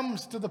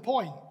comes to the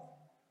point.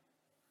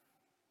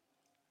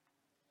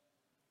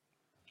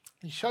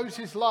 He shows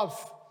his love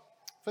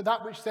for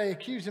that which they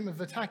accuse him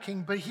of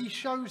attacking, but he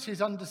shows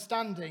his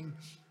understanding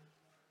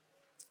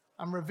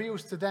and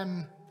reveals to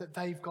them that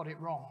they've got it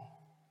wrong.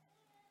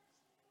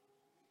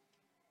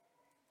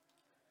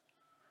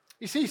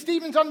 You see,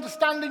 Stephen's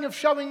understanding of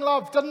showing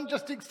love doesn't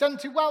just extend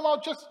to, well,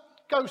 I'll just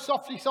go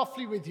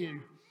softly with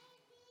you.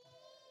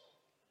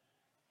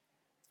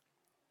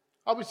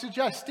 I would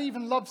suggest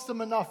Stephen loves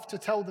them enough to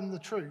tell them the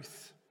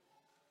truth.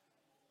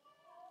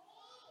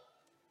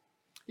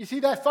 You see,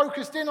 they're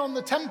focused in on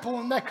the temple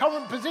and their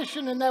current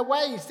position and their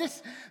ways.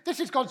 This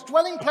is God's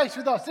dwelling place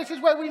with us. This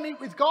is where we meet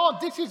with God.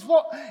 This is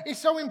what is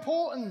so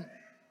important.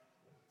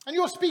 And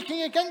you're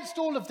speaking against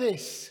all of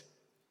this.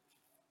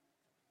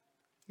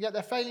 Yet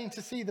they're failing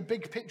to see the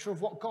big picture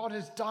of what God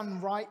has done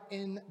right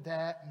in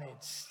their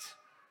midst.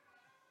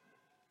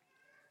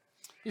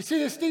 You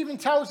see, as Stephen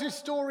tells his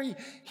story,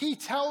 he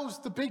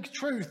tells the big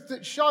truth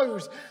that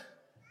shows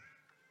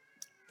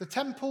the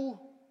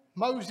temple,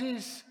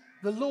 Moses,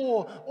 the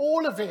law,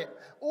 all of it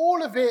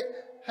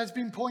has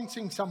been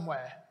pointing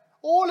somewhere.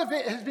 All of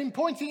it has been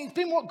pointing, it's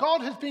been what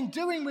God has been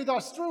doing with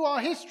us through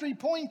our history,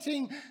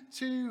 pointing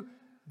to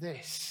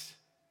this.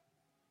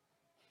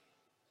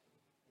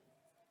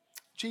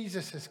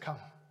 Jesus has come.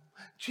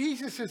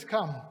 Jesus has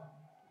come.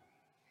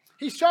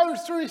 He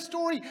shows through his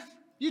story.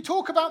 You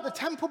talk about the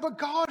temple, but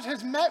God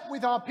has met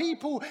with our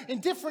people in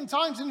different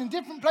times and in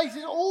different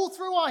places all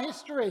through our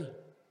history.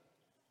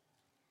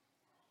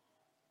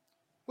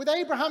 With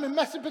Abraham in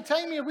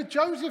Mesopotamia, with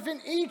Joseph in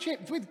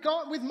Egypt,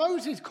 with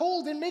Moses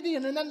called in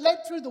Midian and then led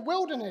through the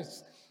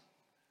wilderness.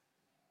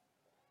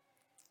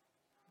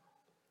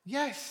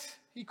 Yes,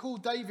 he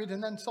called David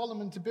and then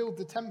Solomon to build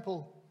the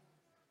temple.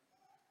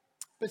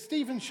 But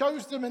Stephen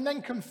shows them and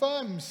then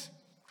confirms.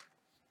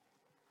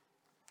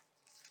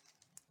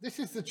 This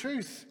is the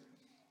truth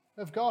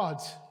of God.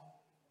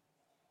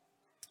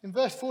 In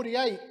verse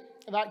 48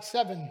 of Acts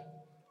 7,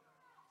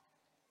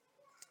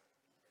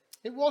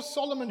 it was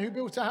Solomon who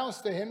built a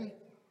house for him.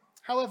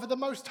 However, the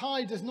Most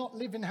High does not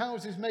live in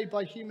houses made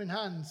by human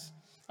hands.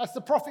 As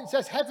the prophet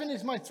says, heaven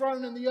is my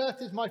throne and the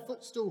earth is my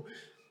footstool.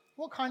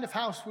 What kind of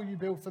house will you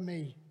build for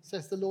me,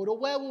 says the Lord, or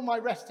where will my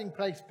resting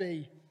place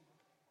be?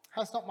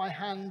 Has not my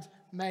hand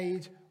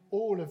made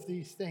all of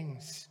these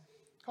things?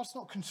 God's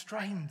not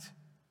constrained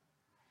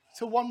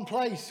to one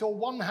place or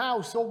one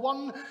house or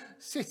one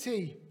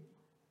city.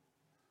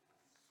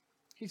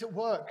 He's at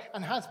work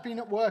and has been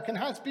at work and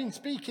has been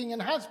speaking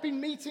and has been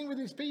meeting with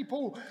his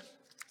people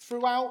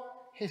throughout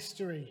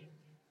history.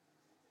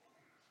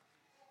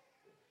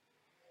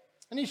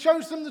 And he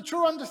shows them the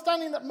true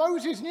understanding that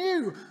Moses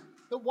knew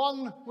that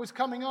one was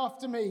coming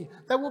after me.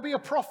 There will be a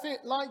prophet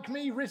like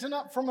me risen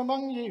up from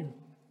among you.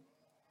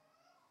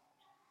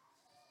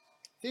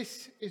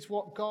 This is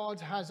what God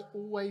has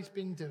always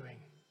been doing.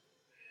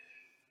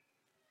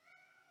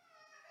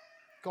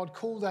 God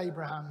called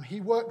Abraham. He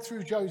worked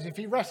through Joseph.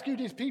 He rescued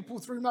his people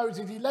through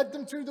Moses. He led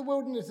them through the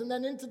wilderness and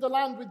then into the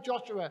land with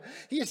Joshua.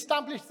 He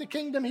established the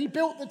kingdom. He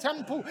built the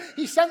temple.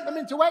 He sent them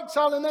into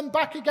exile and then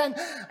back again.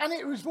 And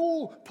it was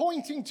all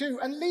pointing to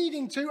and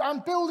leading to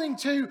and building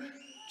to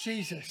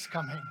Jesus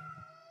coming.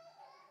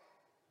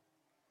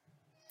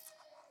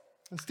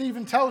 And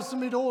Stephen tells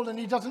them it all, and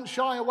he doesn't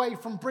shy away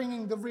from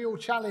bringing the real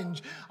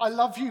challenge. I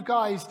love you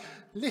guys.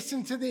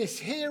 Listen to this.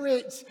 Hear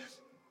it.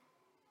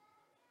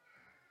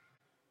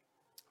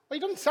 Well, he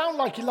doesn't sound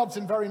like he loves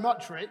them very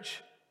much,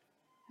 Rich.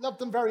 Loved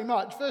them very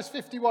much. Verse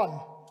 51.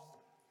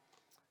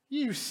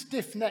 You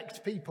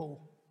stiff-necked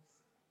people.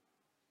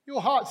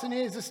 Your hearts and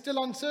ears are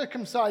still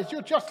uncircumcised.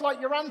 You're just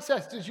like your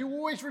ancestors. You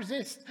always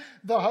resist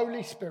the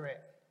Holy Spirit.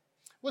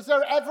 Was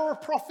there ever a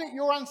prophet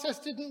your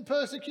ancestors didn't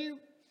persecute?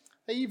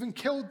 They even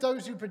killed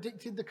those who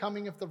predicted the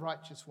coming of the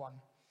righteous one.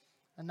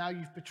 And now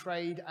you've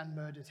betrayed and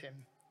murdered him.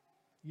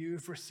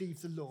 You've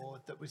received the law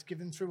that was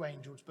given through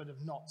angels, but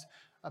have not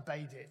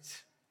obeyed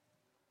it.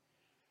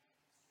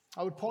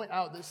 I would point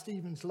out that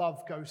Stephen's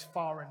love goes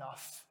far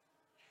enough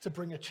to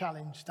bring a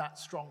challenge that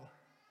strong.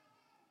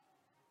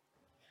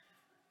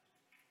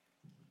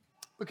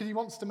 Because he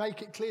wants to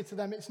make it clear to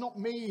them, it's not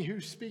me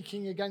who's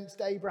speaking against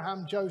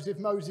Abraham, Joseph,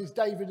 Moses,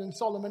 David, and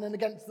Solomon, and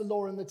against the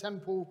law and the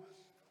temple.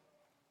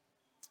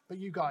 But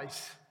you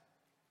guys,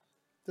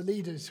 the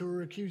leaders who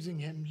are accusing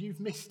him,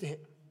 you've missed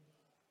it.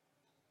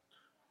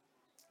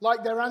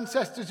 Like their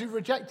ancestors who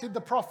rejected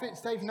the prophets,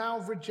 they've now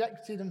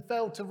rejected and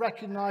failed to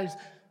recognize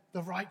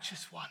the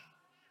righteous one.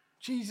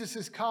 Jesus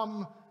has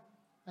come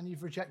and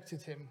you've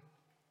rejected him.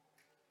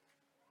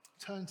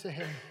 Turn to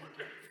him.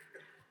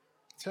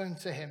 Turn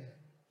to him.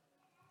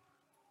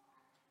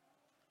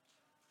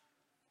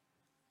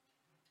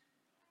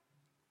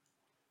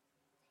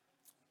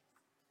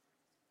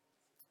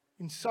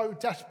 In so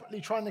desperately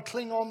trying to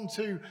cling on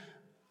to,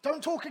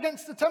 don't talk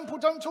against the temple,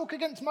 don't talk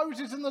against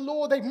Moses and the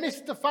law. They've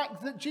missed the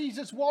fact that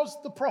Jesus was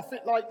the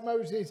prophet like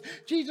Moses.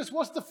 Jesus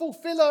was the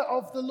fulfiller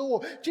of the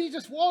law.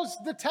 Jesus was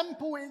the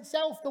temple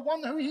itself, the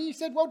one who he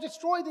said, well,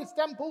 destroy this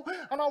temple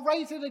and I'll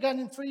raise it again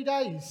in 3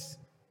 days.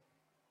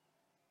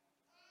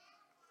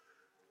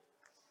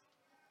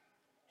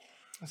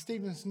 And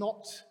Stephen's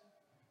not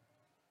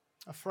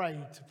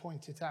afraid to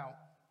point it out.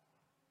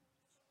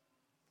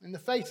 In the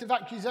face of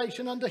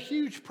accusation, under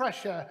huge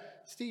pressure,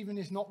 Stephen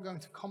is not going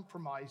to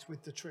compromise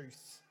with the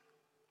truth.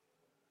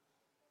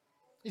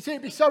 You see,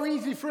 it'd be so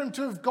easy for him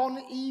to have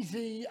gone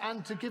easy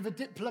and to give a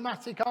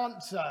diplomatic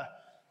answer.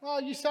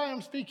 Well, you say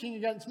I'm speaking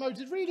against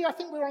Moses. Really, I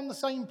think we're on the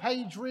same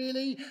page,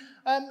 really.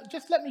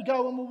 Just let me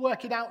go and we'll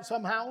work it out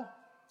somehow.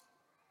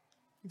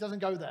 He doesn't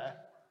go there.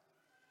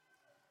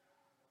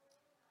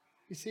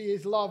 You see,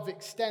 his love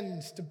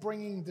extends to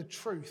bringing the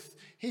truth.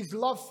 His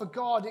love for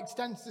God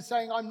extends to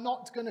saying, I'm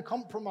not going to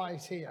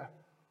compromise here.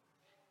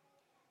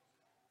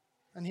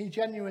 And he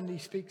genuinely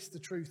speaks the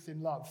truth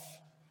in love.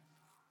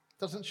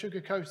 Doesn't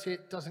sugarcoat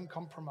it, doesn't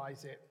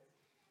compromise it.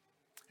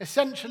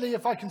 Essentially,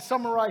 if I can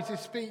summarize his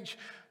speech,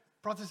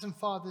 brothers and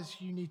fathers,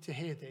 you need to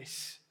hear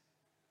this.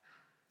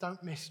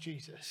 Don't miss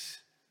Jesus.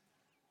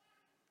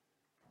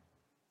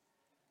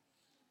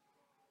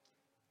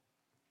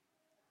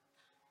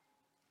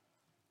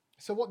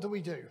 So what do we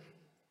do?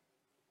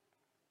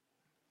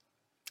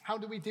 How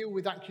do we deal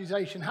with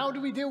accusation? How do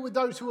we deal with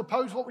those who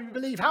oppose what we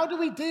believe? How do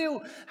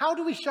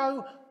we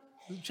show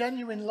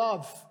genuine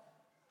love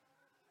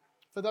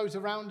for those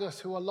around us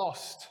who are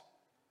lost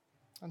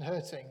and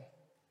hurting?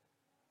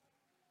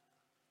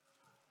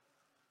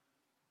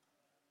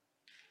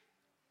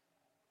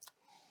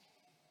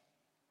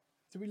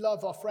 Do we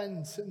love our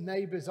friends and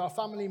neighbours, our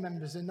family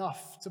members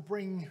enough to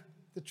bring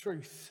the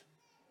truth?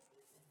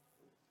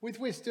 With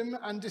wisdom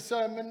and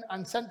discernment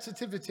and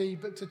sensitivity,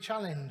 but to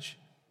challenge.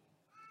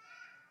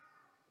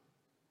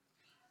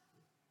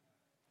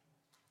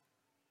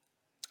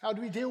 How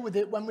do we deal with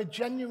it when we're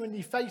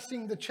genuinely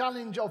facing the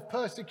challenge of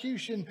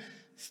persecution?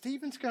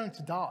 Stephen's going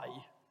to die.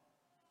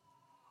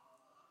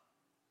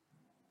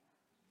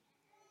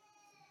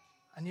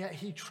 And yet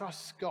he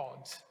trusts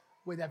God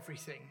with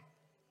everything.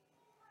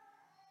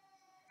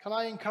 Can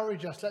I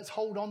encourage us? Let's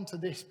hold on to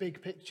this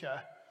big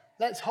picture.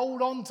 Let's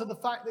hold on to the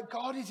fact that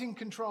God is in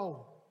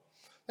control.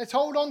 Let's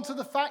hold on to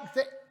the fact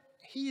that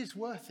he is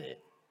worth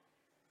it.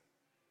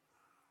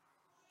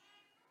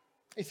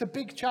 It's a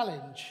big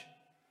challenge.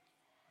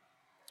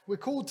 We're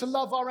called to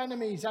love our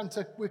enemies and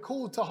we're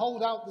called to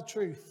hold out the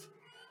truth.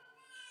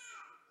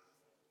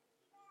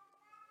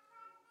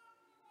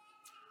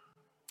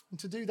 And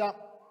to do that,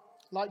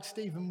 like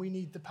Stephen, we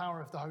need the power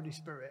of the Holy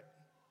Spirit.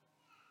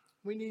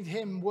 We need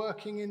him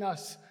working in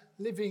us,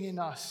 living in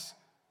us,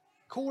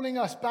 calling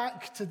us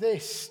back to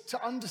this,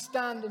 to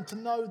understand and to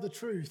know the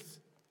truth.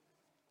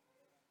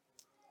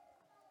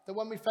 That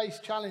when we face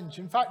challenge,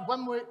 in fact,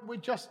 when we're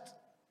just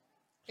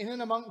in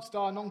and amongst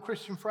our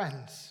non-Christian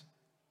friends,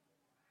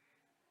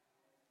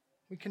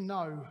 we can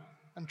know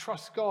and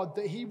trust God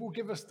that he will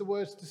give us the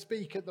words to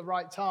speak at the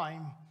right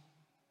time,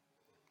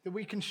 that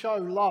we can show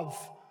love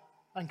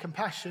and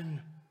compassion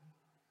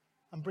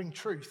and bring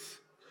truth.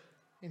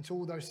 into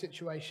all those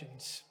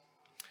situations.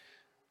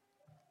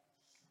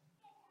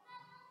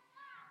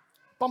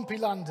 Bumpy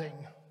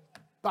landing,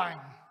 bang,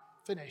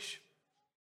 finish.